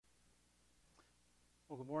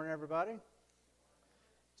Well, good morning, everybody.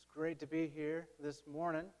 It's great to be here this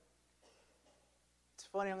morning. It's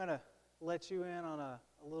funny, I'm going to let you in on a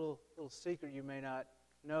little secret you may not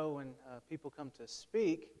know when people come to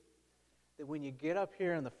speak, that when you get up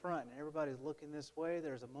here in the front and everybody's looking this way,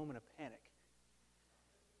 there's a moment of panic.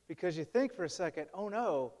 Because you think for a second, oh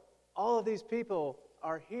no, all of these people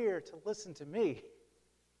are here to listen to me.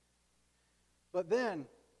 But then,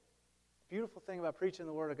 beautiful thing about preaching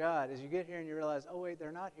the Word of God is you get here and you realize, oh wait,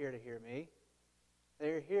 they're not here to hear me.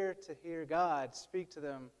 They're here to hear God speak to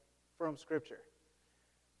them from Scripture.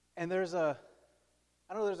 And there's a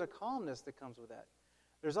calmness that comes with that.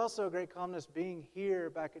 There's also a great calmness being here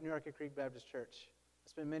back at New Rocky Creek Baptist Church. I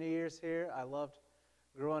spent many years here. I loved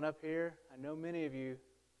growing up here. I know many of you,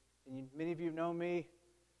 and many of you know me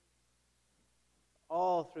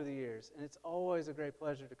all through the years, and it's always a great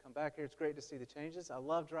pleasure to come back here. It's great to see the changes. I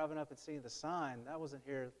love driving up and seeing the sign. That wasn't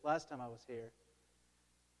here last time I was here.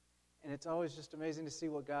 And it's always just amazing to see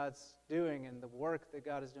what God's doing and the work that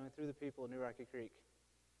God is doing through the people of New Rocky Creek.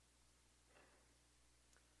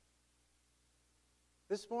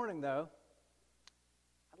 This morning, though,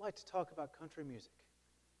 I'd like to talk about country music.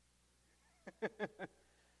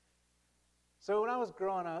 So when I was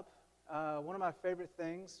growing up, one of my favorite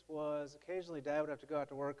things was occasionally Dad would have to go out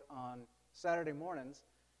to work on Saturday mornings,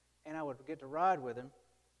 and I would get to ride with him.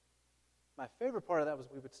 My favorite part of that was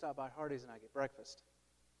we would stop by Hardee's and I'd get breakfast.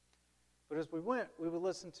 But as we went, we would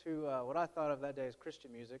listen to what I thought of that day as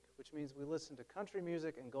Christian music, which means we listened to country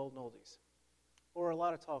music and golden oldies, or a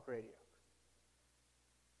lot of talk radio.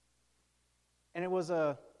 And it was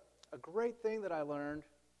a great thing that I learned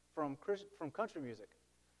from country music.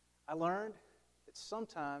 I learned that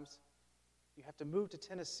sometimes you have to move to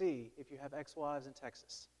Tennessee if you have ex-wives in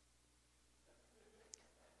Texas.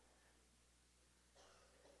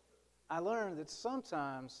 I learned that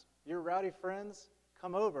sometimes your rowdy friends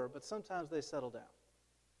come over, but sometimes they settle down.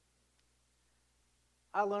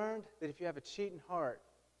 I learned that if you have a cheating heart,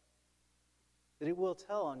 that it will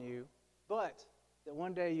tell on you, but that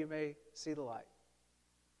one day you may see the light.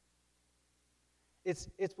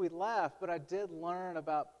 We laugh, but I did learn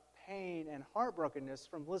about pain and heartbrokenness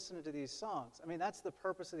from listening to these songs. I mean, that's the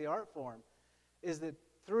purpose of the art form, is that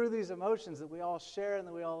through these emotions that we all share and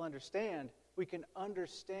that we all understand, we can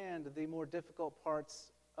understand the more difficult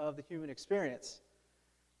parts of the human experience.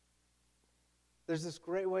 There's this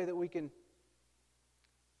great way that we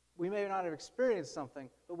may not have experienced something,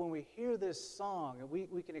 but when we hear this song and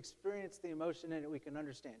we can experience the emotion in it, we can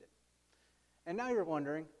understand it. And now you're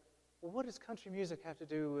wondering, well, what does country music have to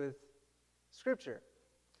do with Scripture?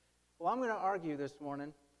 Well, I'm going to argue this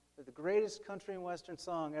morning that the greatest country and western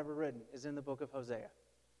song ever written is in the book of Hosea.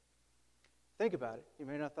 Think about it. You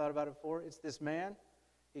may not have thought about it before. It's this man.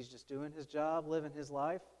 He's just doing his job, living his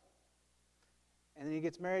life. And then he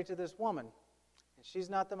gets married to this woman. And she's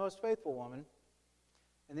not the most faithful woman.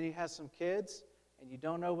 And then he has some kids, and you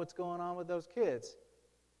don't know what's going on with those kids.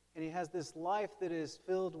 And he has this life that is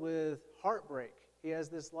filled with heartbreak. He has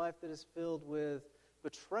this life that is filled with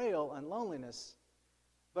betrayal and loneliness.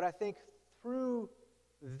 But I think through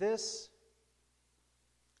this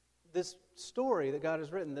story that God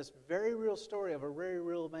has written, this very real story of a very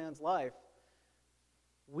real man's life,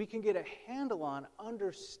 we can get a handle on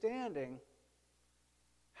understanding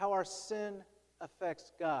how our sin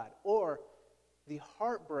affects God, or the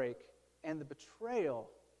heartbreak and the betrayal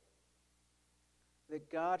that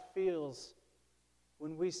God feels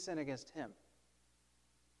when we sin against Him.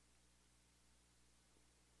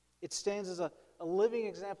 It stands as a living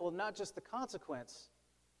example of not just the consequence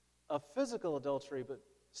of physical adultery, but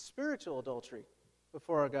spiritual adultery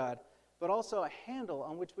before our God, but also a handle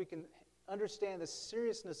on which we can understand the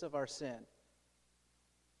seriousness of our sin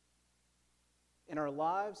in our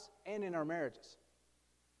lives and in our marriages.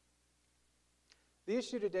 The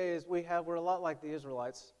issue today is we're a lot like the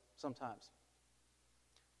Israelites sometimes.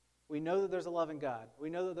 We know that there's a loving God. We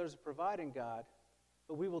know that there's a providing God,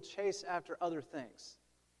 but we will chase after other things.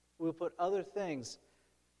 We'll put other things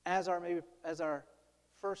as our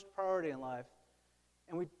first priority in life,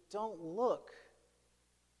 and we don't look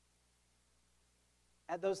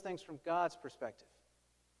at those things from God's perspective.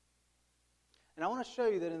 And I want to show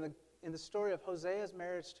you that in the story of Hosea's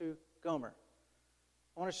marriage to Gomer,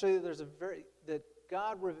 I want to show you that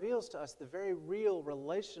God reveals to us the very real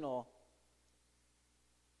relational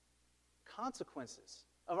consequences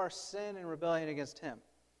of our sin and rebellion against Him.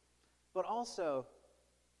 But also,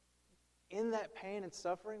 in that pain and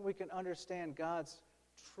suffering, we can understand God's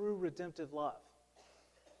true redemptive love.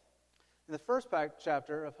 In the first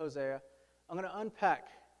chapter of Hosea, I'm going to unpack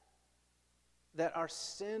that our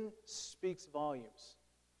sin speaks volumes.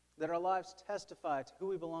 that our lives testify to who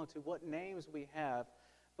we belong to, what names we have,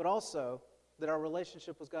 but also that our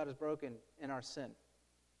relationship with God is broken in our sin.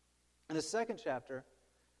 In the second chapter,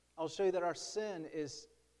 I'll show you that our sin is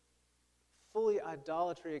fully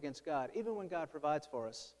idolatry against God, even when God provides for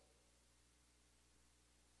us.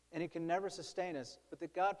 And it can never sustain us, but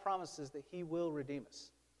that God promises that He will redeem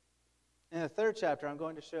us. In the third chapter, I'm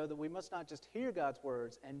going to show that we must not just hear God's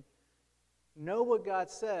words and know what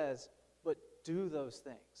God says, but do those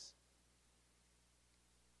things.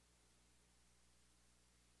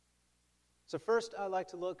 So first, I'd like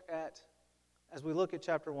to look at, as we look at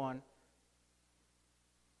chapter 1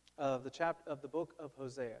 of the book of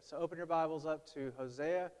Hosea. So open your Bibles up to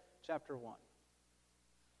Hosea chapter 1.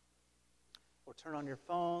 Or turn on your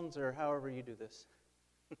phones, or however you do this.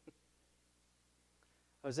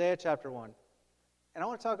 Hosea chapter 1. And I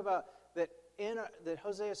want to talk about that that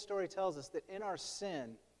Hosea's story tells us that in our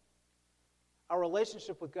sin, our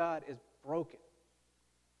relationship with God is broken.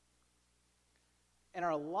 And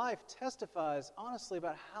our life testifies, honestly,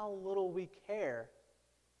 about how little we care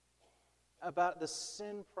about the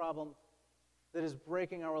sin problem that is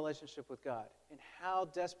breaking our relationship with God and how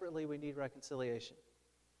desperately we need reconciliation.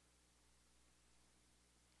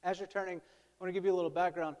 As you're turning, I want to give you a little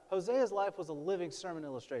background. Hosea's life was a living sermon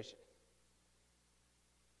illustration.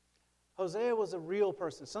 Hosea was a real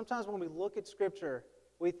person. Sometimes when we look at Scripture,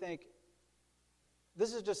 we think,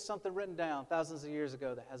 this is just something written down thousands of years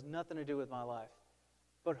ago that has nothing to do with my life.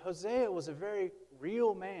 But Hosea was a very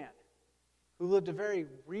real man who lived a very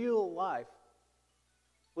real life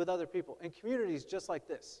with other people in communities just like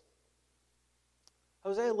this.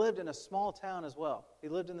 Hosea lived in a small town as well. He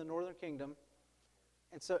lived in the northern kingdom.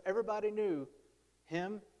 And so everybody knew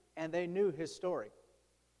him, and they knew his story.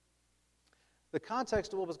 The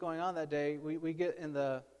context of what was going on that day, we get in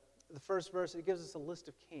the first verse, it gives us a list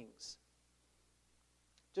of kings.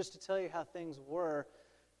 Just to tell you how things were,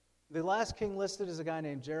 the last king listed is a guy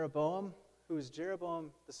named Jeroboam, who is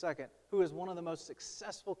Jeroboam II, who is one of the most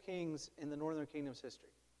successful kings in the northern kingdom's history.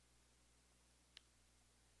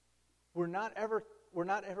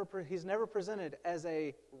 He's never presented as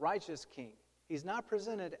a righteous king. He's not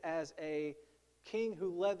presented as a king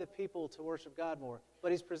who led the people to worship God more,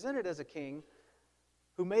 but he's presented as a king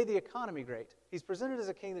who made the economy great. He's presented as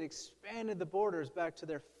a king that expanded the borders back to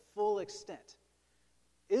their full extent.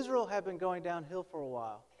 Israel had been going downhill for a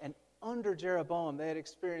while, and under Jeroboam, they had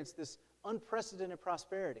experienced this unprecedented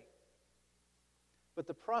prosperity. But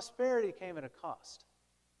the prosperity came at a cost.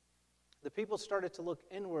 The people started to look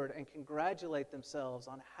inward and congratulate themselves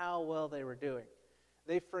on how well they were doing.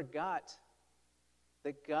 They forgot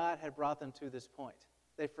that God had brought them to this point.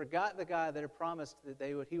 They forgot the God that had promised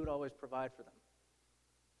that He would always provide for them.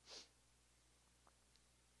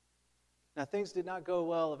 Now, things did not go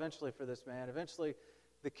well eventually for this man. Eventually,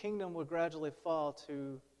 the kingdom would gradually fall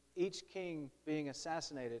to each king being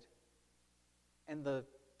assassinated, and the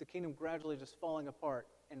kingdom gradually just falling apart,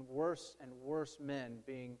 and worse men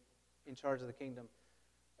being in charge of the kingdom.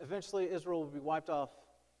 Eventually, Israel would be wiped off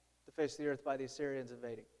the face of the earth by the Assyrians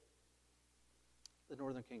invading the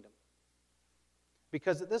northern kingdom.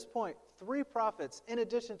 Because at this point, 3 prophets, in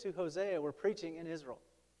addition to Hosea, were preaching in Israel.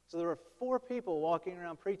 So there were 4 people walking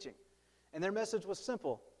around preaching. And their message was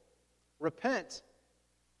simple: repent,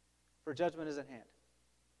 for judgment is at hand.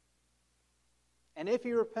 And if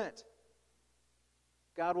you repent,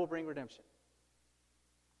 God will bring redemption.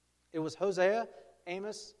 It was Hosea,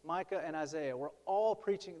 Amos, Micah, and Isaiah were all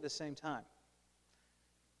preaching at the same time.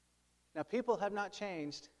 Now, people have not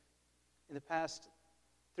changed in the past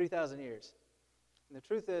 3,000 years. And the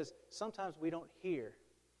truth is, sometimes we don't hear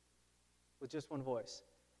with just one voice.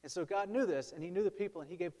 And so God knew this, and He knew the people, and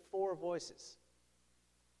He gave 4 voices.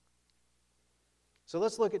 So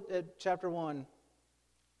let's look at chapter 1,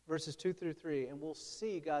 verses 2 through 3, and we'll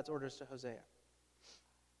see God's orders to Hosea.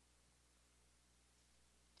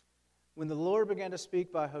 When the Lord began to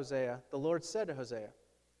speak by Hosea, the Lord said to Hosea,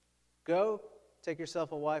 "Go, take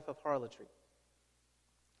yourself a wife of harlotry,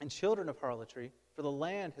 and children of harlotry, for the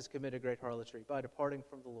land has committed great harlotry by departing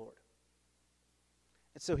from the Lord."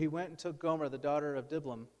 And so he went and took Gomer, the daughter of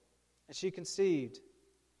Diblam, and she conceived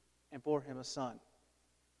and bore him a son.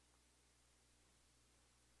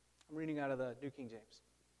 I'm reading out of the New King James.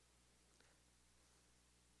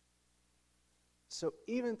 So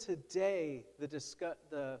even today, with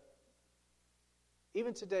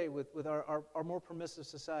our more permissive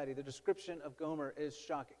society, the description of Gomer is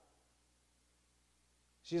shocking.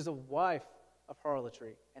 She is a wife of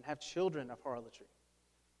harlotry and have children of harlotry.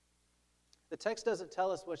 The text doesn't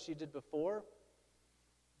tell us what she did before,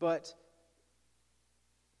 but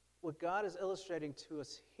what God is illustrating to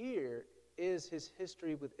us here is his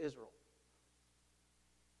history with Israel.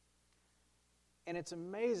 And it's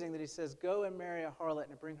amazing that he says, go and marry a harlot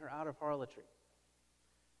and bring her out of harlotry.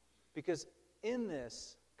 Because in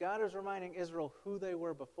this, God is reminding Israel who they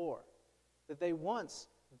were before. That they once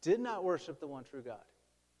did not worship the one true God.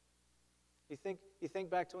 You think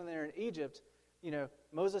back to when they were in Egypt,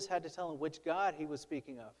 Moses had to tell them which God he was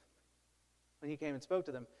speaking of when he came and spoke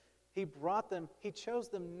to them. He chose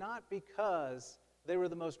them not because they were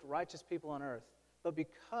the most righteous people on earth, but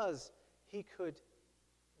because he could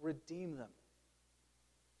redeem them.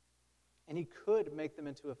 And he could make them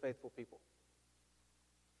into a faithful people.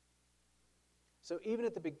 So even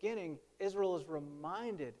at the beginning, Israel is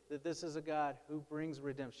reminded that this is a God who brings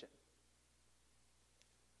redemption.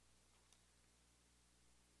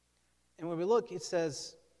 And when we look, it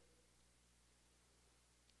says,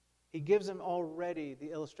 he gives them already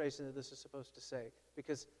the illustration that this is supposed to say.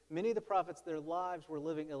 Because many of the prophets, their lives were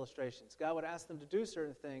living illustrations. God would ask them to do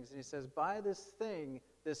certain things, and he says, by this thing,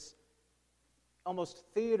 this almost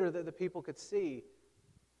theater that the people could see,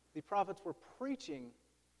 the prophets were preaching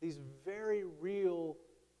these very real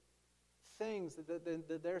things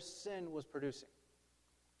that their sin was producing.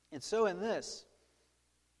 And so in this,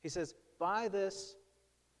 he says, by this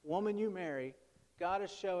woman you marry, God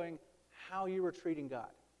is showing how you were treating God.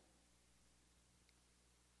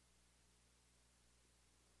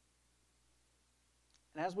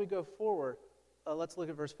 And as we go forward, let's look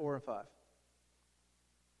at verse 4 and 5.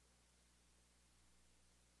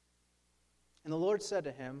 And the Lord said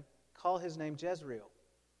to him, call his name Jezreel.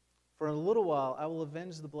 For in a little while I will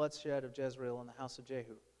avenge the bloodshed of Jezreel in the house of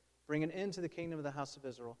Jehu, bring an end to the kingdom of the house of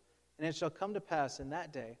Israel. And it shall come to pass in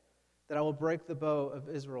that day that I will break the bow of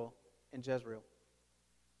Israel in Jezreel.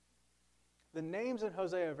 The names in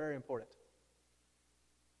Hosea are very important.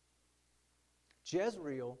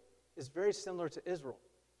 Jezreel is very similar to Israel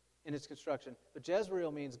in its construction, but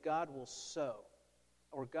Jezreel means God will sow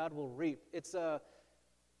or God will reap. It's an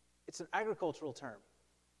agricultural term.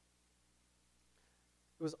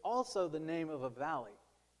 It was also the name of a valley.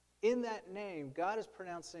 In that name, God is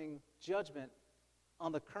pronouncing judgment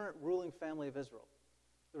on the current ruling family of Israel.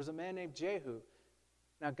 There was a man named Jehu.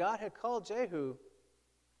 Now, God had called Jehu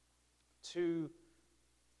to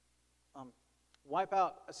wipe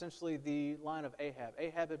out essentially the line of Ahab.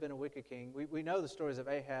 Ahab had been a wicked king. We know the stories of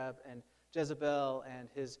Ahab and Jezebel and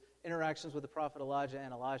his interactions with the prophet Elijah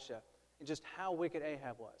and Elisha and just how wicked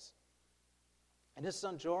Ahab was. And his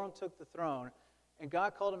son Joram took the throne, and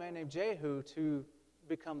God called a man named Jehu to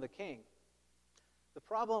become the king. The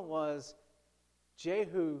problem was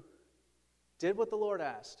Jehu did what the Lord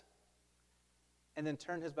asked and then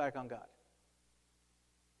turned his back on God.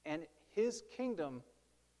 And his kingdom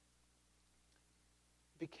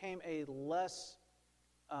became a less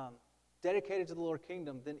dedicated to the Lord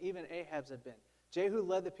kingdom than even Ahab's had been. Jehu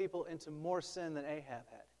led the people into more sin than Ahab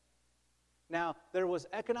had. Now, there was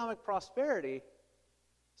economic prosperity,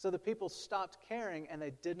 so the people stopped caring and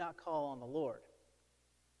they did not call on the Lord.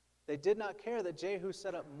 They did not care that Jehu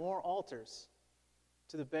set up more altars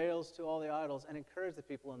to the Baals, to all the idols, and encouraged the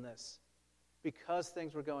people in this because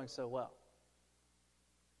things were going so well.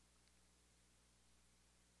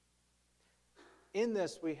 In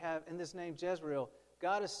this, we have, in this name Jezreel,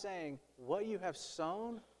 God is saying, what you have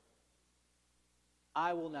sown,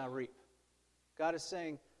 I will now reap. God is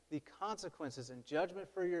saying, the consequences and judgment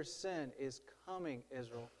for your sin is coming,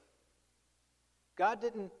 Israel. God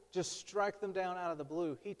didn't just strike them down out of the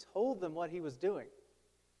blue. He told them what he was doing.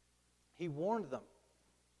 He warned them.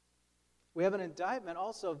 We have an indictment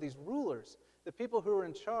also of these rulers, the people who were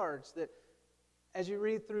in charge, that as you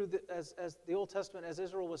read through as the Old Testament, as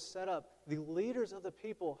Israel was set up, the leaders of the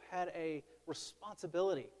people had a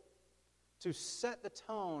responsibility to set the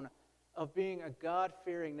tone of being a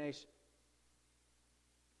God-fearing nation.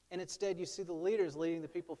 And instead, you see the leaders leading the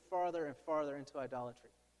people farther and farther into idolatry.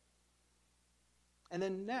 And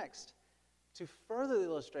then next, to further the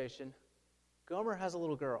illustration, Gomer has a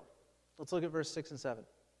little girl. Let's look at verse 6 and 7.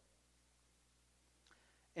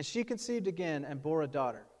 And she conceived again and bore a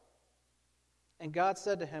daughter. And God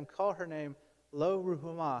said to him, call her name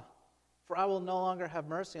Lo-Ruhamah, for I will no longer have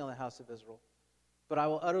mercy on the house of Israel, but I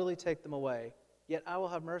will utterly take them away. Yet I will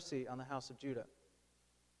have mercy on the house of Judah.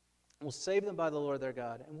 And will save them by the Lord their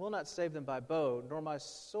God, and will not save them by bow, nor by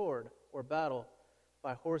sword or battle,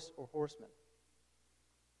 by horse or horseman.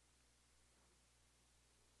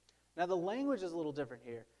 Now the language is a little different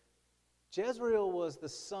here. Jezreel was the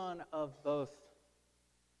son of both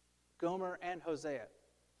Gomer and Hosea.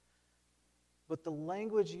 But the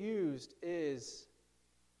language used is,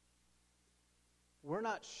 we're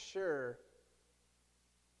not sure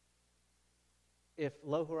if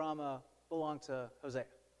Lo-Ruhamah belonged to Hosea.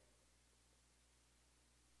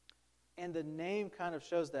 And the name kind of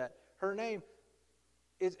shows that. Her name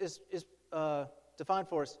is defined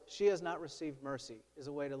for us. She has not received mercy is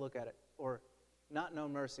a way to look at it, or not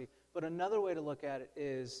known mercy. But another way to look at it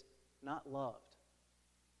is not loved.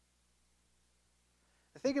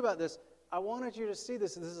 Think about this. I wanted you to see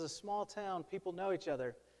this. This is a small town. People know each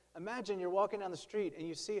other. Imagine you're walking down the street and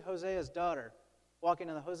you see Hosea's daughter, walking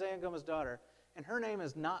down the Hosea and Gomer's daughter, and her name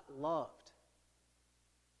is not loved.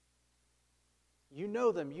 You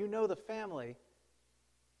know them. You know the family.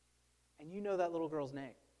 And you know that little girl's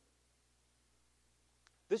name.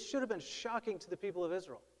 This should have been shocking to the people of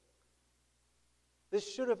Israel. This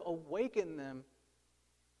should have awakened them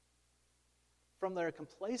from their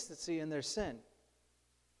complacency and their sin.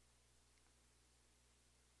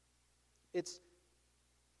 It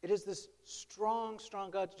is this strong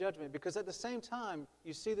God's judgment, because at the same time,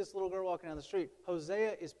 you see this little girl walking down the street.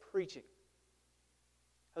 Hosea is preaching.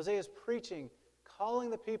 Hosea is preaching, calling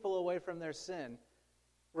the people away from their sin,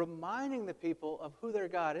 reminding the people of who their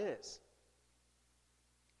God is.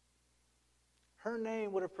 Her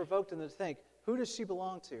name would have provoked them to think, who does she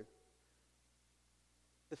belong to?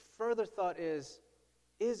 The further thought is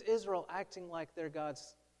Israel acting like their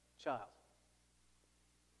God's child?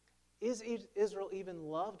 Is Israel even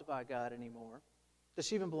loved by God anymore? Does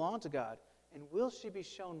she even belong to God? And will she be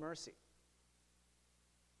shown mercy?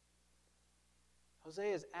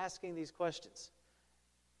 Hosea is asking these questions.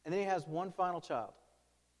 And then he has one final child.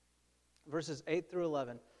 Verses 8 through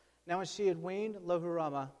 11. Now when she had weaned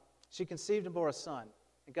Lo-Ruhamah, she conceived and bore a son.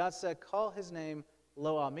 And God said, call his name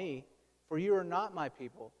Lo-Ami, for you are not my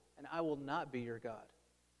people, and I will not be your God.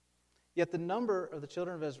 Yet the number of the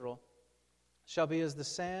children of Israel shall be as the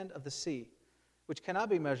sand of the sea, which cannot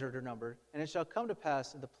be measured or numbered. And it shall come to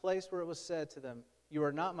pass in the place where it was said to them, you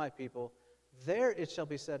are not my people, there it shall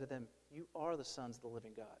be said to them, you are the sons of the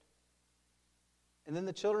living God. And then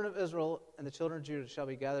the children of Israel and the children of Judah shall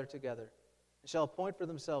be gathered together, and shall appoint for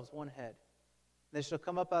themselves one head. And they shall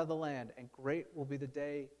come up out of the land, and great will be the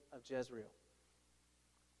day of Jezreel.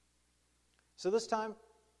 So this time,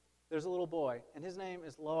 there's a little boy, and his name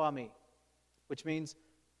is Lo-Ami, which means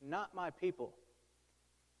not my people.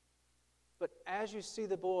 But as you see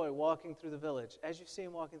the boy walking through the village, as you see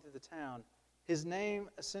him walking through the town, his name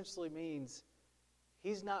essentially means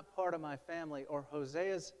he's not part of my family, or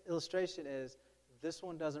Hosea's illustration is, this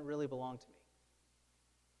one doesn't really belong to me.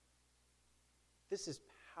 This is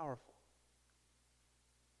powerful.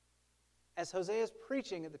 As Hosea is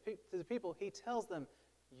preaching to the people, he tells them,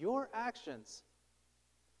 your actions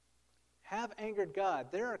have angered God.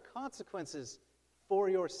 There are consequences for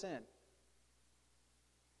your sin.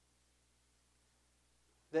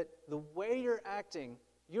 That the way you're acting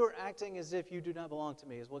as if you do not belong to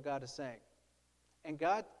me, is what God is saying. And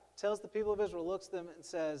God tells the people of Israel, looks at them and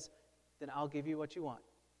says, then I'll give you what you want.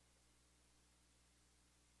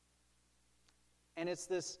 And it's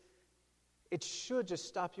this, it should just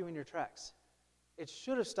stop you in your tracks. It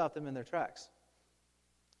should have stopped them in their tracks.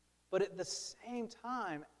 But at the same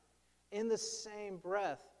time, in the same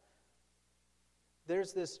breath,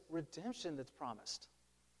 there's this redemption that's promised.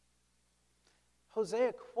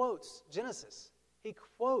 Hosea quotes Genesis. He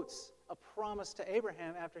quotes a promise to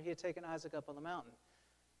Abraham after he had taken Isaac up on the mountain.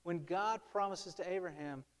 When God promises to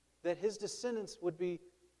Abraham that his descendants would be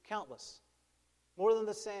countless, more than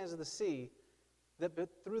the sands of the sea, that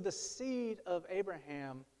through the seed of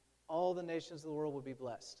Abraham, all the nations of the world would be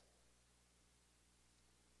blessed.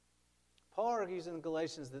 Paul argues in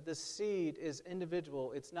Galatians that this seed is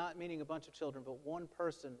individual. It's not meaning a bunch of children, but one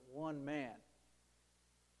person, one man.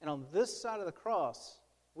 And on this side of the cross,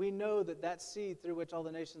 we know that that seed through which all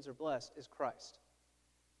the nations are blessed is Christ.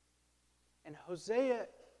 And Hosea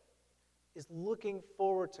is looking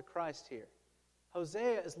forward to Christ here.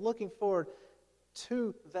 Hosea is looking forward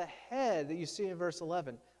to the head that you see in verse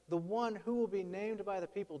 11, the one who will be named by the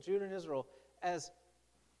people, Judah and Israel, as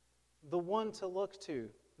the one to look to,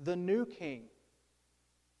 the new king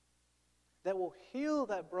that will heal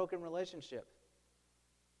that broken relationship.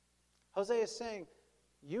 Hosea is saying,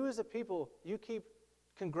 you as a people, you keep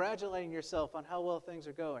congratulating yourself on how well things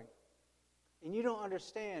are going. And you don't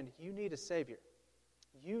understand, you need a Savior.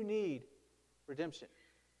 You need redemption.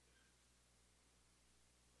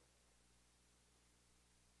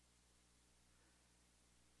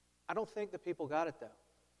 I don't think the people got it, though.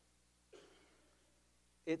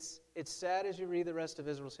 It's sad as you read the rest of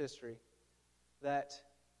Israel's history that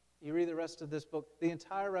you read the rest of this book, the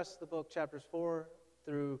entire rest of the book, chapters 4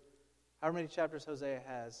 through however many chapters Hosea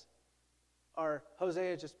has, are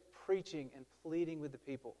Hosea just preaching and pleading with the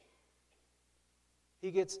people.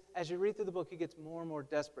 As you read through the book, he gets more and more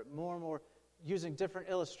desperate, more and more using different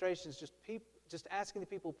illustrations, just asking the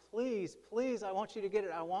people, please, please, I want you to get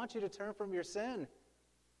it. I want you to turn from your sin.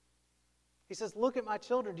 He says, look at my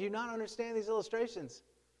children. Do you not understand these illustrations?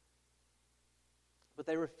 But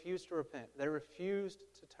they refused to repent. They refused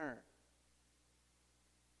to turn.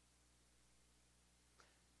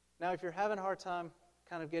 Now, if you're having a hard time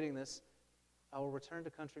kind of getting this, I will return to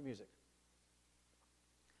country music.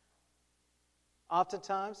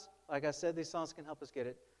 Oftentimes, like I said, these songs can help us get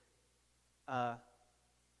it. A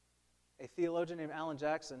theologian named Alan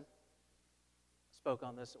Jackson spoke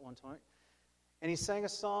on this at one point. And he sang a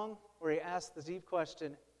song where he asked the deep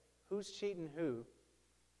question, who's cheating who?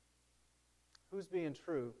 Who's being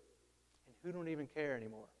true? And who don't even care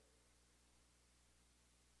anymore?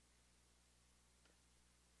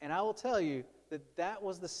 And I will tell you that that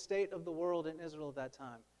was the state of the world in Israel at that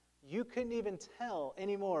time. You couldn't even tell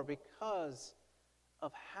anymore because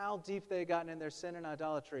of how deep they had gotten in their sin and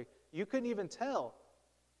idolatry. You couldn't even tell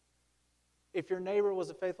if your neighbor was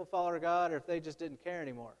a faithful follower of God or if they just didn't care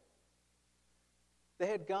anymore. They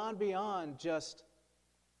had gone beyond just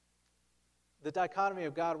the dichotomy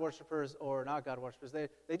of God worshipers or not God worshipers.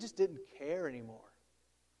 They just didn't care anymore.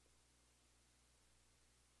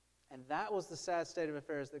 And that was the sad state of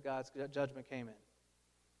affairs that God's judgment came in.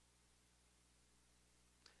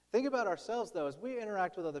 Think about ourselves, though, as we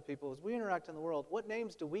interact with other people, as we interact in the world, what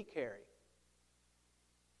names do we carry?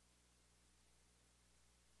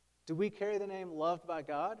 Do we carry the name loved by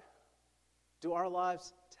God? Do our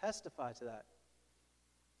lives testify to that?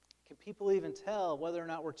 Can people even tell whether or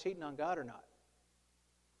not we're cheating on God or not?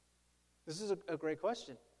 This is a great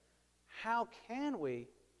question. How can we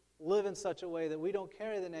live in such a way that we don't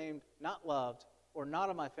carry the name not loved or not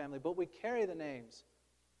of my family, but we carry the names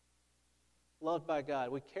loved by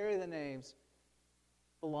God? We carry the names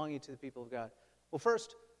belonging to the people of God. Well,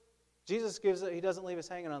 first, Jesus he doesn't leave us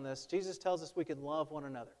hanging on this. Jesus tells us we can love one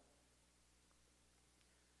another.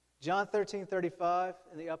 John 13:35,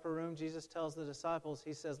 in the upper room, Jesus tells the disciples,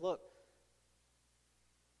 he says, look,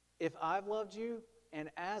 if I've loved you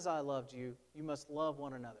and as I loved you, you must love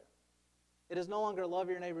one another. It is no longer love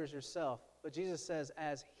your neighbor as yourself, but Jesus says,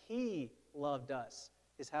 as he loved us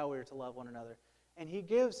is how we are to love one another. And he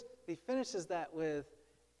finishes that with,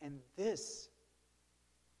 and this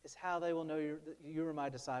is how they will know you are my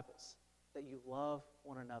disciples, that you love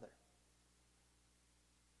one another.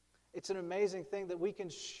 It's an amazing thing that we can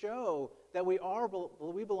show that we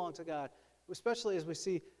belong to God, especially as we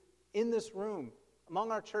see in this room,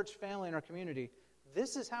 among our church family and our community.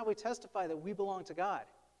 This is how we testify that we belong to God,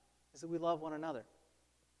 is that we love one another.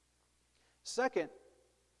 Second,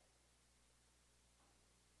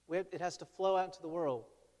 it has to flow out into the world.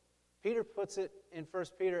 Peter puts it in 1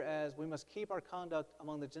 Peter as, we must keep our conduct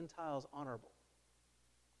among the Gentiles honorable.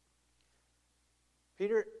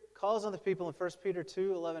 Peter calls on the people in 1 Peter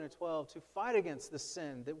 2:11 and 12 to fight against the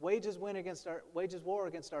sin that wages war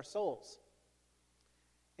against our souls.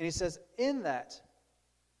 And he says, in that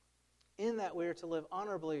we are to live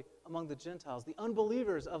honorably among the Gentiles, the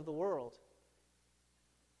unbelievers of the world.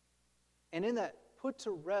 And in that, put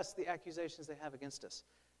to rest the accusations they have against us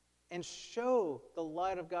and show the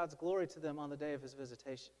light of God's glory to them on the day of his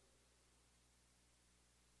visitation.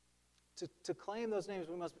 To claim those names,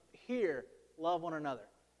 we must here love one another,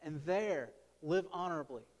 and there live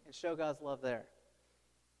honorably and show God's love there.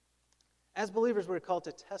 As believers, we're called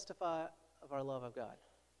to testify of our love of God.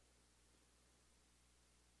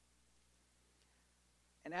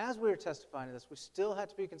 And as we are testifying to this, we still have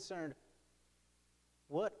to be concerned,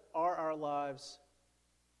 what are our lives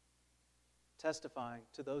testifying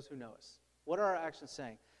to those who know us? What are our actions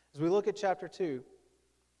saying? As we look at chapter 2,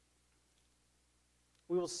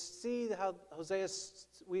 we will see how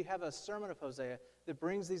we have a sermon of Hosea that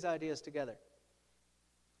brings these ideas together.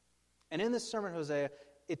 And in this sermon, Hosea,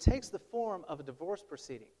 it takes the form of a divorce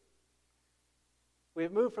proceeding. We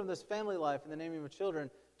have moved from this family life in the naming of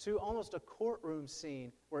children to almost a courtroom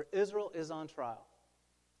scene where Israel is on trial.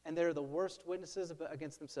 And they're the worst witnesses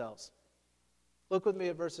against themselves. Look with me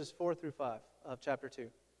at verses 4 through 5 of chapter 2.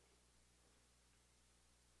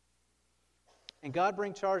 And God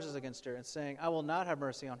bring charges against her, and saying, I will not have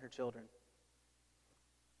mercy on her children,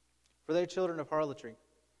 for they are children of harlotry.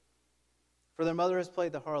 For their mother has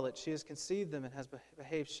played the harlot. She has conceived them and has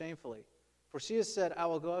behaved shamefully. For she has said, I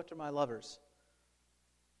will go after my lovers,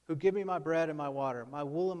 who give me my bread and my water, my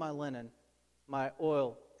wool and my linen, my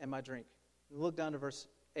oil and my drink. Look down to verse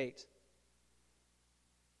 8.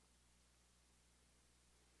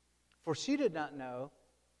 For she did not know,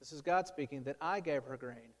 this is God speaking, that I gave her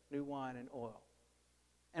grain, new wine, and oil,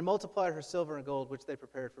 and multiplied her silver and gold, which they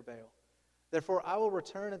prepared for Baal. Therefore I will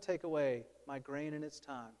return and take away my grain in its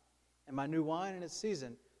time, and my new wine in its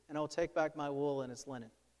season, and I will take back my wool and its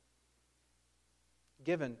linen,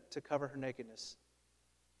 given to cover her nakedness.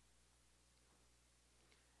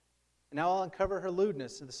 And now I'll uncover her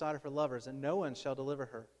lewdness in the sight of her lovers, and no one shall deliver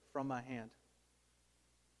her from my hand.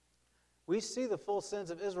 We see the full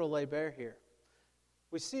sins of Israel laid bare here.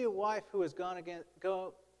 We see a wife who has gone against,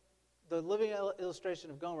 the living illustration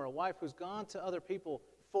of Gomer, a wife who's gone to other people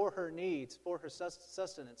for her needs, for her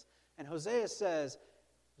sustenance. And Hosea says,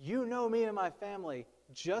 you know me and my family.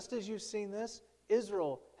 Just as you've seen this,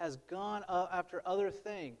 Israel has gone after other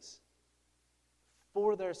things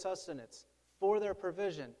for their sustenance, for their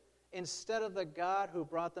provision, instead of the God who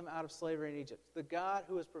brought them out of slavery in Egypt, the God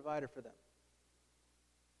who has provided for them.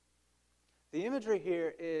 The imagery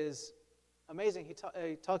here is amazing. He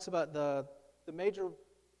talks about the major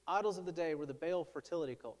idols of the day were the Baal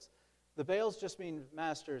fertility cults. The Baals just mean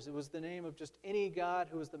masters. It was the name of just any god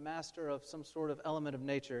who was the master of some sort of element of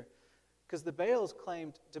nature. Because the Baals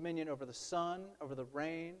claimed dominion over the sun, over the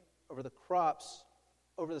rain, over the crops,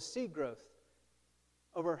 over the seed growth,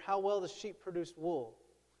 over how well the sheep produced wool.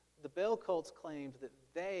 The Baal cults claimed that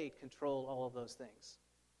they controlled all of those things.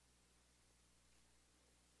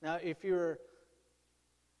 Now,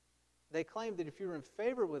 they claimed that if you were in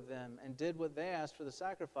favor with them and did what they asked for the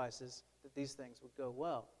sacrifices, that these things would go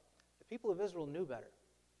well. The people of Israel knew better.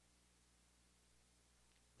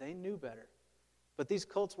 They knew better. But these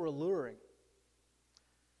cults were alluring.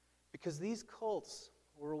 Because these cults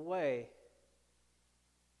were a way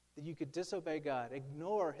that you could disobey God,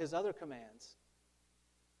 ignore His other commands,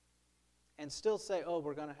 and still say, oh,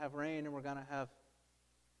 we're going to have rain, and we're going to have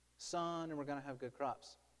sun, and we're going to have good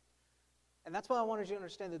crops. And that's why I wanted you to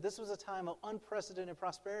understand that this was a time of unprecedented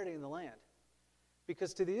prosperity in the land.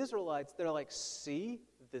 Because to the Israelites, they're like, see,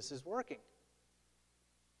 this is working.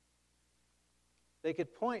 They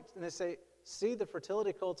could point and they say, see, the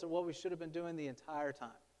fertility cults are what we should have been doing the entire time.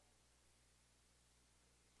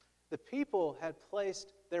 The people had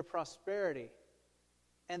placed their prosperity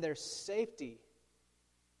and their safety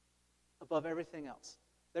above everything else.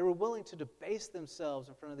 They were willing to debase themselves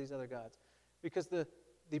in front of these other gods because the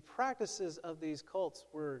practices of these cults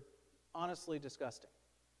were honestly disgusting.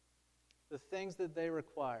 The things that they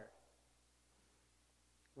required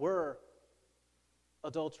were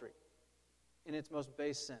adultery in its most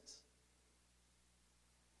base sense.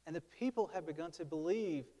 And the people had begun to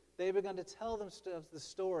believe, they had begun to tell themselves the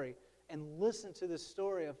story and listen to this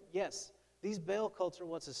story of, yes, these Baal cults are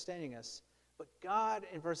what's sustaining us, but God,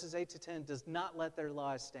 in verses 8 to 10, does not let their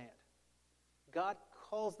lies stand. God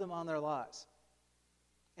calls them on their lies.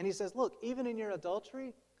 And He says, look, even in your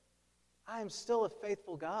adultery, I am still a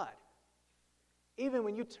faithful God. Even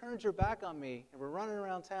when you turned your back on me and were running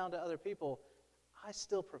around town to other people, I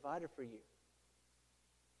still provided for you.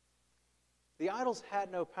 The idols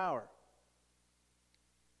had no power.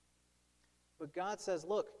 But God says,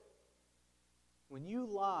 look, when you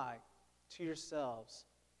lie to yourselves,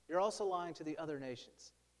 you're also lying to the other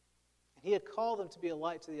nations. And He had called them to be a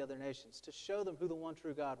light to the other nations, to show them who the one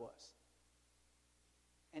true God was.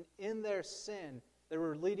 And in their sin, they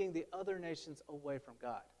were leading the other nations away from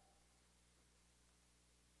God.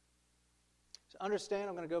 To understand,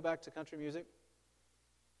 I'm going to go back to country music,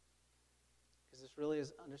 because this really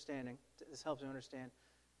is understanding. This helps you understand.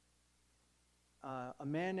 A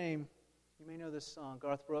man named, you may know this song,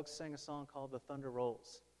 Garth Brooks sang a song called The Thunder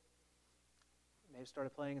Rolls. It may have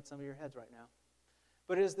started playing in some of your heads right now.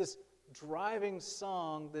 But it is this driving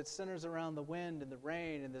song that centers around the wind and the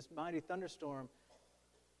rain and this mighty thunderstorm.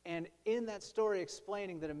 And in that story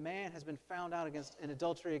explaining that a man has been found out in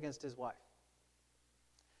adultery against his wife.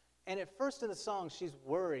 And at first in the song, she's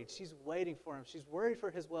worried. She's waiting for him. She's worried for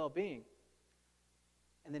his well-being.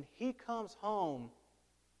 And then he comes home, and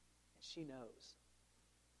she knows.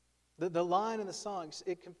 The line in the song,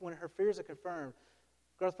 when her fears are confirmed,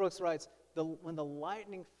 Garth Brooks writes, when the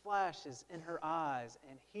lightning flashes in her eyes,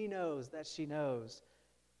 and he knows that she knows,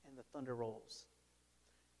 and the thunder rolls.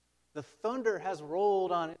 The thunder has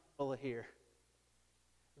rolled on Israel here.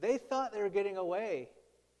 They thought they were getting away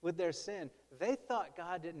with their sin. They thought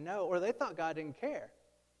God didn't know, or they thought God didn't care.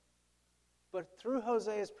 But through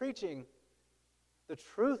Hosea's preaching, the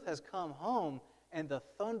truth has come home, and the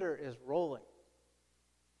thunder is rolling.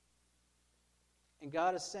 And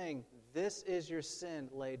God is saying, this is your sin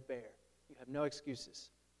laid bare. You have no excuses.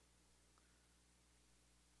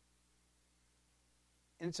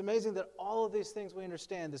 And it's amazing that all of these things we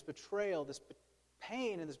understand, this betrayal, this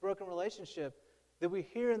pain, and this broken relationship that we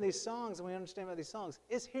hear in these songs and we understand about these songs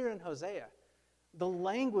is here in Hosea. The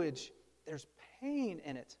language, there's pain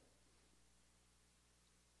in it.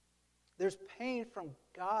 There's pain from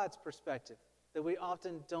God's perspective that we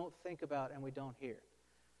often don't think about and we don't hear.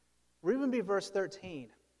 Read with me verse 13.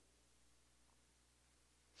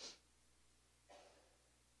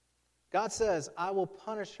 God says, I will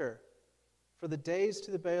punish her for the days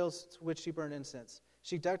to the Baals to which she burned incense.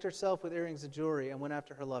 She decked herself with earrings and jewelry and went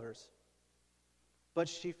after her lovers. But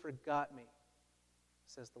she forgot me,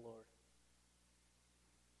 says the Lord.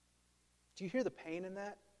 Do you hear the pain in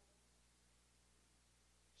that?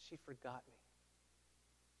 She forgot me,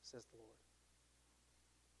 says the Lord.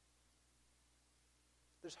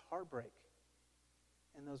 There's heartbreak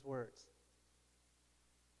in those words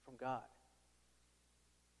from God.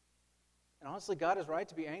 And honestly, God is right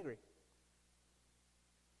to be angry.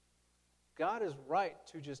 God is right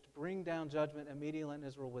to just bring down judgment immediately in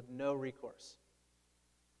Israel with no recourse.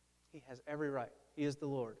 He has every right. He is the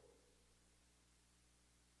Lord.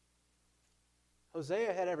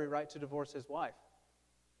 Hosea had every right to divorce his wife.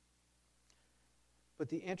 But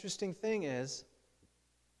the interesting thing is,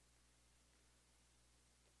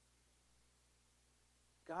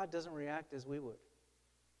 God doesn't react as we would.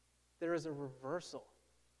 There is a reversal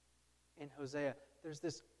in Hosea. There's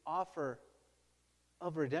this offer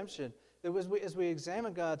of redemption. That as we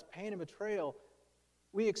examine God's pain and betrayal,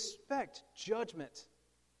 we expect judgment.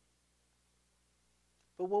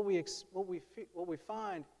 But what we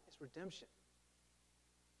find is redemption.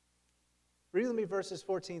 Read with me verses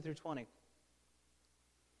 14 through 20.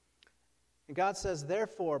 And God says,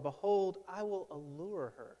 therefore, behold, I will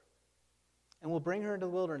allure her, and will bring her into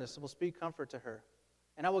the wilderness, and will speak comfort to her.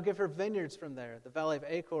 And I will give her vineyards from there. The valley of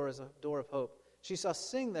Achor is a door of hope. She shall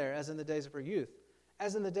sing there as in the days of her youth,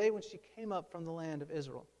 as in the day when she came up from the land of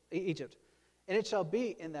Egypt. And it shall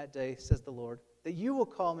be in that day, says the Lord, that you will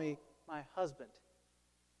call me my husband,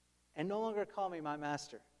 and no longer call me my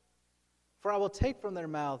master. For I will take from their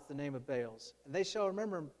mouth the name of Baals, and they shall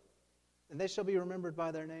be remembered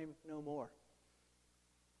by their name no more.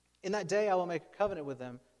 In that day I will make a covenant with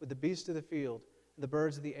them, with the beasts of the field, and the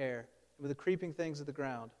birds of the air, and with the creeping things of the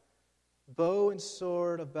ground. Bow and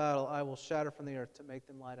sword of battle I will shatter from the earth to make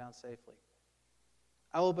them lie down safely.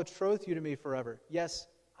 I will betroth you to me forever. Yes,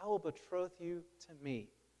 I will betroth you to me.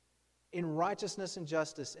 In righteousness and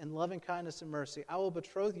justice, in loving kindness and mercy, I will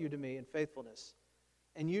betroth you to me in faithfulness.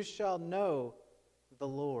 And you shall know the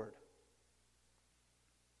Lord.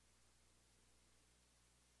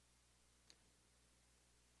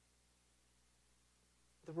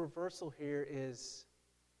 The reversal here is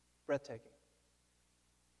breathtaking.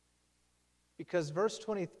 Because verse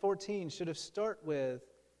 14 should have started with,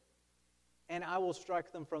 and I will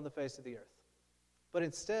strike them from the face of the earth. But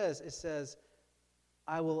instead, it says,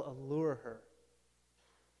 I will allure her.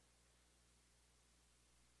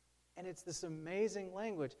 And it's this amazing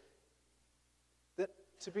language that,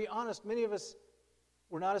 to be honest, many of us,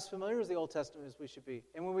 we're not as familiar with the Old Testament as we should be.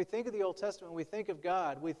 And when we think of the Old Testament, we think of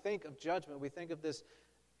God, we think of judgment, we think of this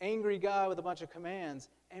angry guy with a bunch of commands,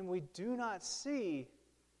 and we do not see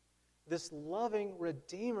this loving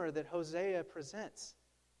Redeemer that Hosea presents.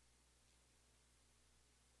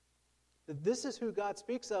 That this is who God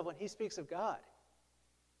speaks of when he speaks of God.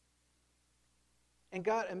 And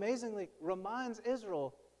God amazingly reminds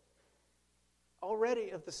Israel already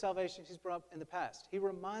of the salvation he's brought in the past. He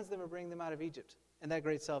reminds them of bringing them out of Egypt and that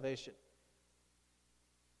great salvation.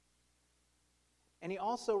 And he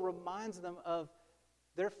also reminds them of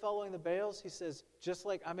they're following the Baals. He says, just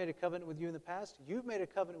like I made a covenant with you in the past, you've made a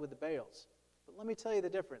covenant with the Baals. But let me tell you the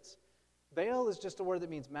difference. Baal is just a word that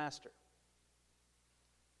means master.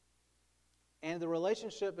 And the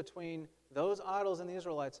relationship between those idols and the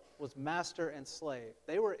Israelites was master and slave.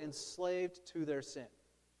 They were enslaved to their sin.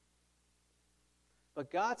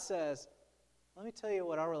 But God says, let me tell you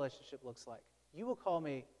what our relationship looks like. You will call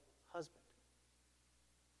me husband.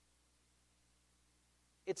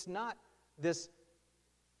 It's not this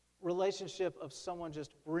relationship of someone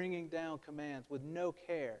just bringing down commands with no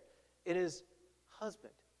care. It is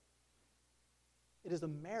husband. It is a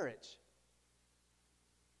marriage.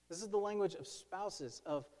 This is the language of spouses,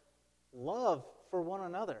 of love for one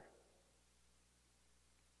another.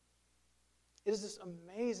 It is this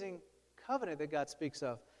amazing covenant that God speaks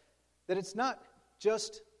of. That it's not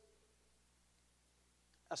just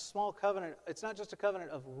a small covenant. It's not just a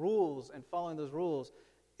covenant of rules and following those rules.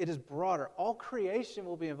 It is broader. All creation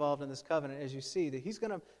will be involved in this covenant, as you see, that he's going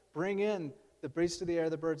to bring in the beasts of the air,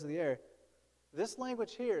 the birds of the air. This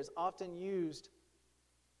language here is often used,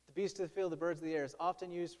 the beasts of the field, the birds of the air, is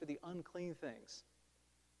often used for the unclean things.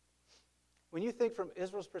 When you think from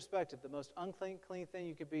Israel's perspective, the most unclean thing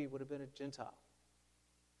you could be would have been a Gentile.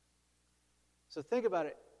 So think about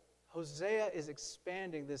it. Hosea is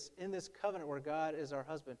expanding this in this covenant where God is our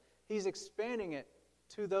husband. He's expanding it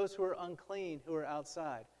to those who are unclean, who are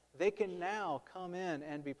outside. They can now come in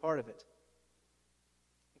and be part of it.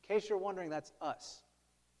 In case you're wondering, that's us.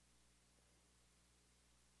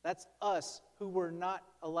 That's us who were not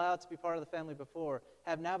allowed to be part of the family before,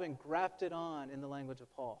 have now been grafted on in the language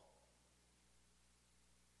of Paul.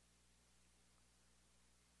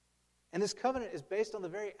 And this covenant is based on the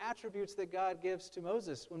very attributes that God gives to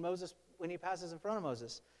Moses when he passes in front of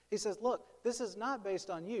Moses. He says, look, this is not based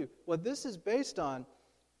on you. What this is based on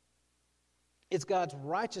is God's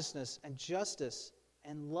righteousness and justice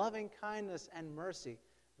and loving kindness and mercy.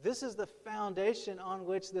 This is the foundation on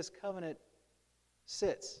which this covenant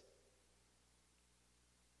sits.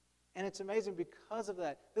 And it's amazing because of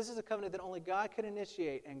that. This is a covenant that only God can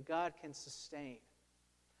initiate and God can sustain.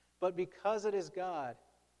 But because it is God,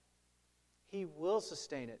 He will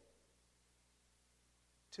sustain it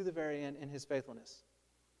to the very end in His faithfulness.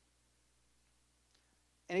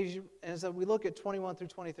 And as we look at 21 through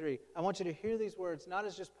 23, I want you to hear these words not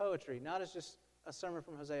as just poetry, not as just a sermon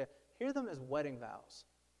from Hosea. Hear them as wedding vows.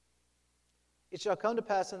 It shall come to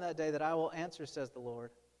pass in that day that I will answer, says the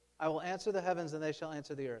Lord. I will answer the heavens, and they shall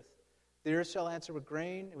answer the earth. The earth shall answer with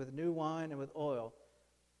grain, and with new wine, and with oil.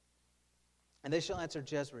 And they shall answer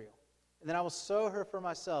Jezreel. And then I will sow her for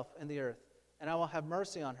myself in the earth, and I will have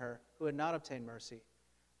mercy on her who had not obtained mercy.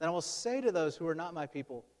 Then I will say to those who are not my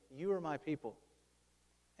people, you are my people.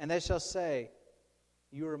 And they shall say,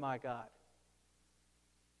 you are my God.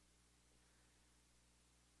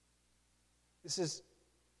 This is,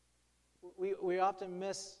 we often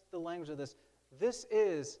miss the language of this. This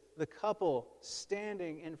is the couple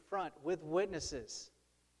standing in front with witnesses.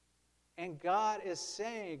 And God is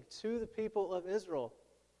saying to the people of Israel,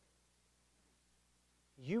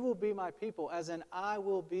 you will be my people, as in I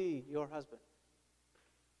will be your husband.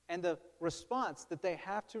 And the response that they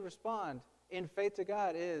have to respond in faith to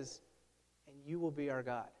God is, and you will be our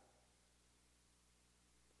God.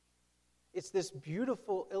 It's this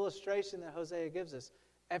beautiful illustration that Hosea gives us.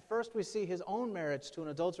 At first we see his own marriage to an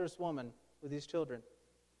adulterous woman with these children.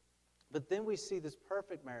 But then we see this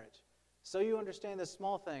perfect marriage. So you understand this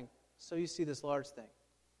small thing, so you see this large thing.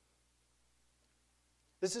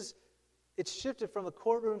 It's shifted from the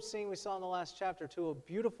courtroom scene we saw in the last chapter to a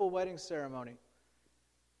beautiful wedding ceremony.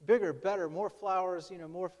 Bigger, better, more flowers,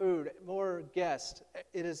 more food, more guests.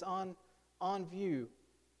 It is on view.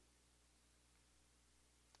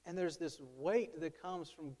 And there's this weight that comes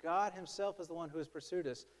from God Himself as the one who has pursued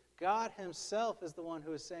us. God Himself is the one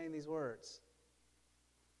who is saying these words.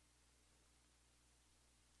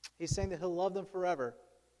 He's saying that He'll love them forever,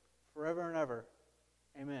 forever and ever.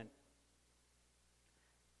 Amen.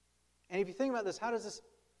 And if you think about this, how does this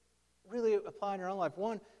really apply in your own life?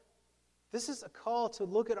 One, this is a call to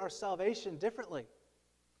look at our salvation differently.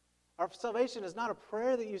 Our salvation is not a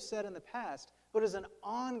prayer that you said in the past, but is an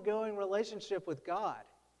ongoing relationship with God.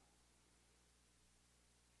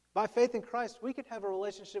 By faith in Christ, we can have a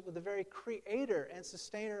relationship with the very creator and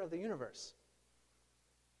sustainer of the universe.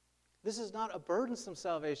 This is not a burdensome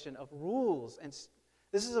salvation of rules, and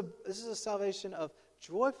this is a salvation of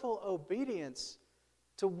joyful obedience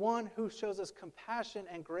to one who shows us compassion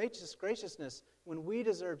and graciousness when we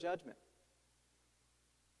deserve judgment.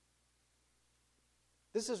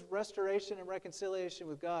 This is restoration and reconciliation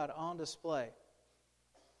with God on display.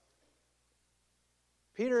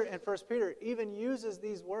 Peter in 1 Peter even uses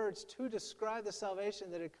these words to describe the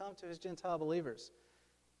salvation that had come to his Gentile believers.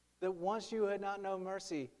 That once you had not known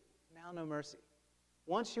mercy, now know mercy.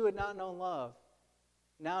 Once you had not known love,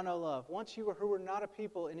 now know love. Once you who were not a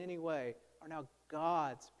people in any way, are now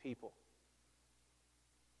God's people.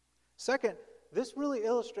 Second, this really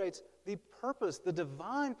illustrates the purpose, the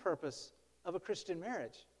divine purpose of a Christian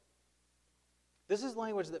marriage. This is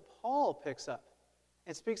language that Paul picks up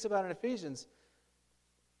and speaks about in Ephesians.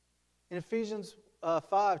 In Ephesians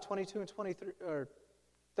 5, 22 and 23, or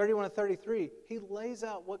 31 and 33, he lays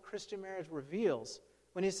out what Christian marriage reveals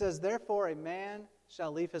when he says, therefore a man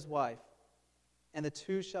shall leave his wife, and the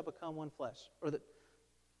two shall become one flesh.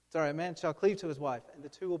 A man shall cleave to his wife, and the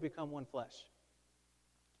two will become one flesh.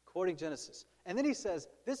 Quoting Genesis. And then he says,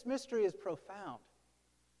 this mystery is profound.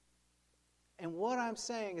 And what I'm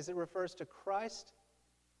saying is it refers to Christ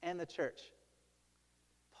and the church.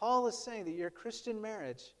 Paul is saying that your Christian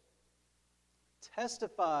marriage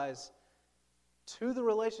testifies to the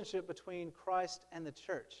relationship between Christ and the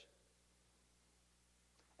church.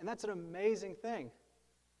 And that's an amazing thing.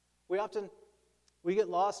 We get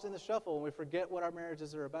lost in the shuffle and we forget what our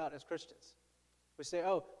marriages are about as Christians. We say,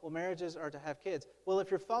 marriages are to have kids. Well,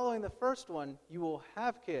 if you're following the first one, you will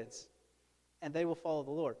have kids, and they will follow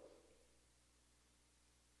the Lord.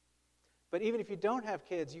 But even if you don't have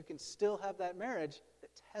kids, you can still have that marriage that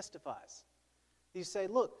testifies. You say,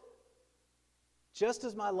 look, just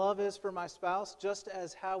as my love is for my spouse, just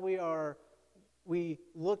as how we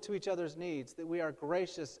look to each other's needs, that we are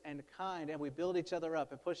gracious and kind and we build each other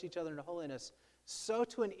up and push each other into holiness, so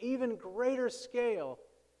to an even greater scale,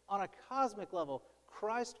 on a cosmic level,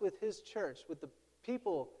 Christ with his church, with the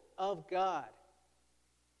people of God,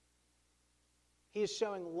 he is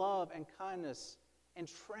showing love and kindness and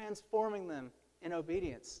transforming them in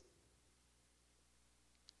obedience.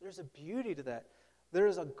 There's a beauty to that. There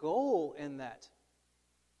is a goal in that.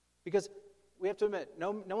 Because we have to admit,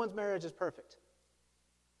 no one's marriage is perfect.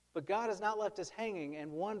 But God has not left us hanging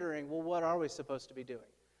and wondering, well, what are we supposed to be doing?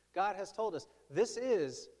 God has told us, this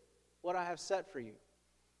is what I have set for you.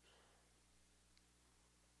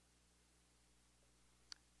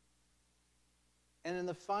 And in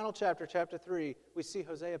the final chapter, chapter 3, we see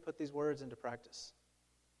Hosea put these words into practice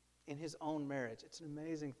in his own marriage. It's an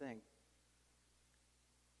amazing thing.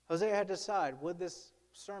 Hosea had to decide, would this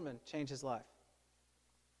sermon change his life?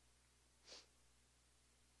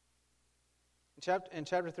 In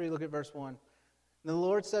chapter 3, look at verse 1. The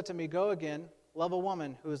Lord said to me, go again, love a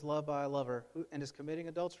woman who is loved by a lover and is committing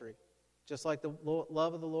adultery, just like the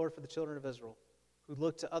love of the Lord for the children of Israel, who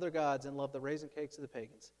looked to other gods and loved the raisin cakes of the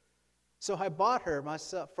pagans. So I bought her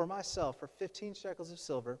for myself for 15 shekels of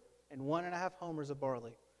silver and 1.5 homers of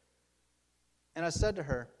barley. And I said to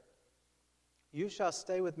her, you shall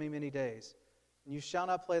stay with me many days, and you shall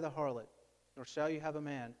not play the harlot, nor shall you have a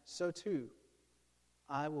man. So too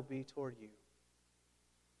I will be toward you.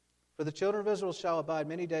 For the children of Israel shall abide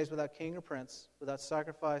many days without king or prince, without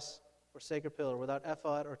sacrifice or sacred pillar, without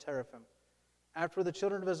ephod or teraphim. Afterward the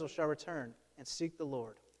children of Israel shall return and seek the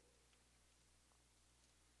Lord.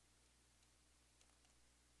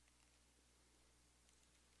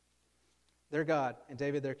 Their God and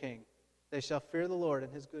David their king. They shall fear the Lord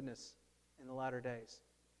and his goodness in the latter days.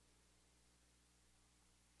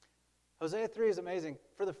 Hosea 3 is amazing.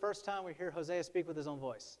 For the first time we hear Hosea speak with his own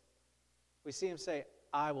voice. We see him say,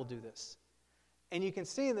 I will do this. And you can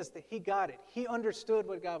see in this that he got it. He understood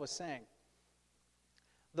what God was saying.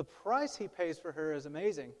 The price he pays for her is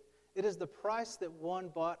amazing. It is the price that one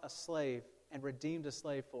bought a slave and redeemed a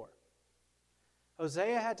slave for.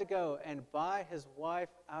 Hosea had to go and buy his wife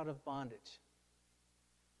out of bondage.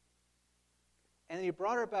 And he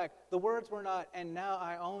brought her back. The words were not, and now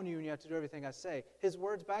I own you and you have to do everything I say. His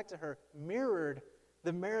words back to her mirrored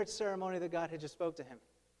the marriage ceremony that God had just spoke to him.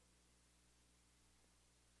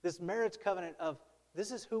 This marriage covenant of,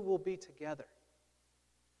 this is who we'll be together.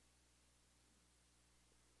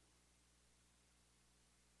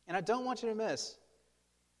 And I don't want you to miss,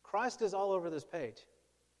 Christ is all over this page.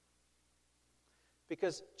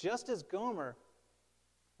 Because just as Gomer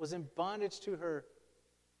was in bondage to her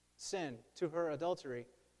sin, to her adultery,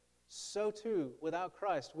 so too, without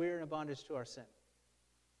Christ, we are in bondage to our sin.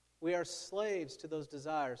 We are slaves to those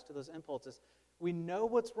desires, to those impulses. We know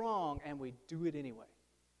what's wrong, and we do it anyway.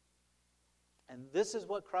 And this is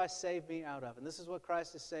what Christ saved me out of. And this is what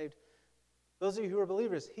Christ has saved those of you who are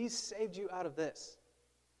believers. He saved you out of this.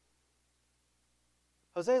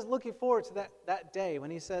 Hosea is looking forward to that day when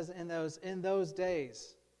he says in those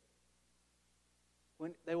days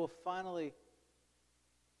when they will finally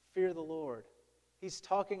fear the Lord. He's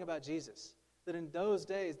talking about Jesus. That in those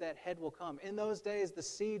days that head will come. In those days the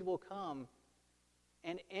seed will come.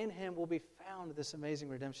 And in him will be found this amazing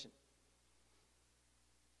redemption.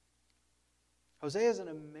 Hosea is an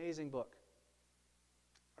amazing book.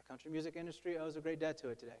 Our country music industry owes a great debt to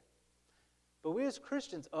it today. But we as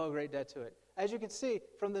Christians owe a great debt to it. As you can see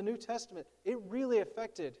from the New Testament, it really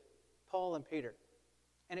affected Paul and Peter.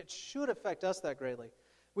 And it should affect us that greatly.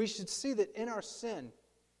 We should see that in our sin,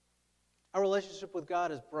 our relationship with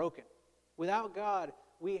God is broken. Without God,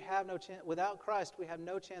 we have no chance. Without Christ, we have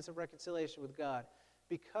no chance of reconciliation with God,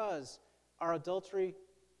 because our adultery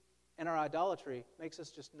and our idolatry makes us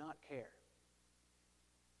just not care.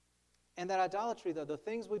 And that idolatry, though, the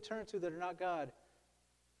things we turn to that are not God,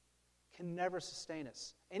 can never sustain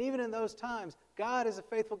us. And even in those times, God is a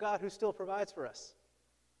faithful God who still provides for us.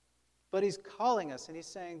 But he's calling us and he's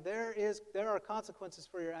saying, there are consequences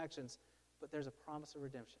for your actions, but there's a promise of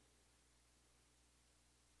redemption.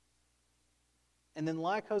 And then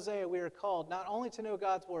like Hosea, we are called not only to know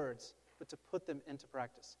God's words, but to put them into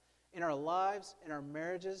practice. In our lives, in our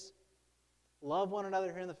marriages, love one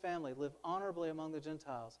another here in the family, live honorably among the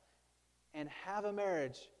Gentiles, and have a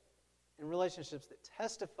marriage and relationships that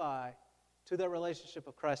testify to the relationship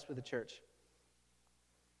of Christ with the church.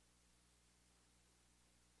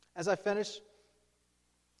 As I finish,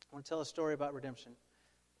 I want to tell a story about redemption.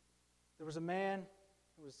 There was a man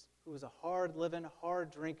who was a hard-living,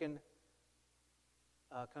 hard-drinking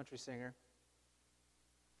country singer.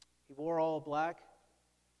 He wore all black.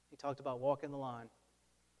 He talked about walking the line.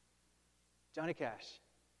 Johnny Cash.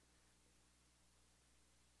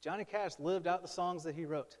 Johnny Cash lived out the songs that he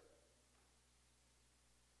wrote.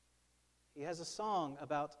 He has a song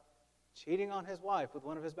about cheating on his wife with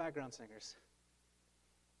one of his background singers.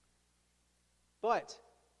 But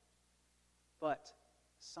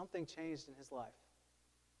something changed in his life.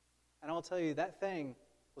 And I'll tell you, that thing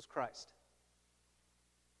was Christ.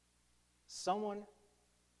 Someone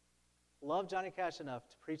loved Johnny Cash enough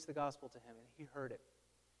to preach the gospel to him, and he heard it.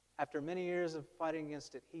 After many years of fighting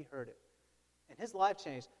against it, he heard it. And his life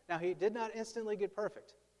changed. Now, he did not instantly get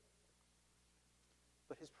perfect,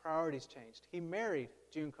 but his priorities changed. He married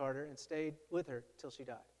June Carter and stayed with her till she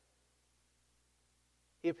died.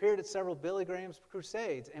 He appeared at several Billy Graham's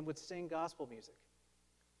crusades and would sing gospel music.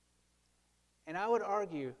 And I would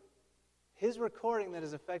argue his recording that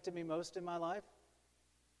has affected me most in my life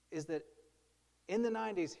is that in the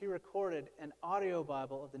 90s, he recorded an audio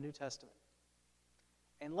Bible of the New Testament.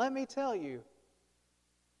 And let me tell you,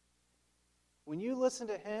 when you listen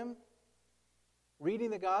to him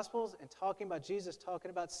reading the Gospels and talking about Jesus,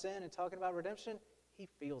 talking about sin and talking about redemption, he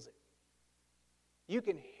feels it. You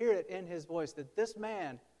can hear it in his voice that this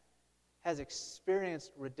man has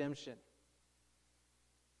experienced redemption.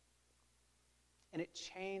 And it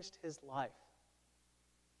changed his life.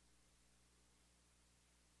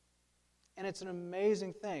 And it's an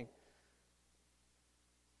amazing thing.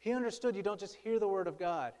 He understood you don't just hear the Word of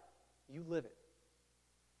God, you live it.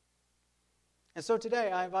 And so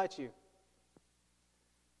today I invite you,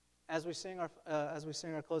 as we sing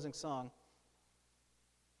our closing song,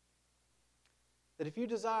 that if you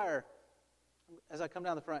desire, as I come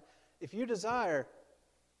down the front, if you desire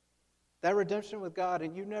that redemption with God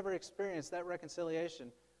and you never experienced that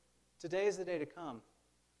reconciliation, today is the day to come.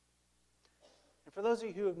 And for those of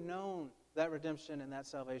you who have known that redemption and that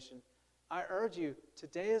salvation, I urge you,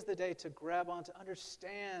 today is the day to grab on, to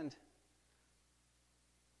understand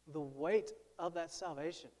the weight of that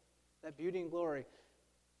salvation, that beauty and glory.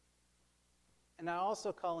 And I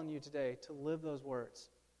also call on you today to live those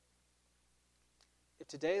words. If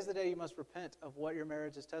today is the day you must repent of what your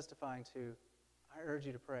marriage is testifying to, I urge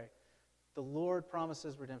you to pray. The Lord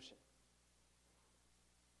promises redemption.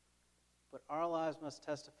 But our lives must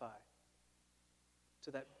testify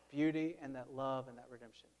to that beauty and that love and that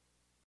redemption.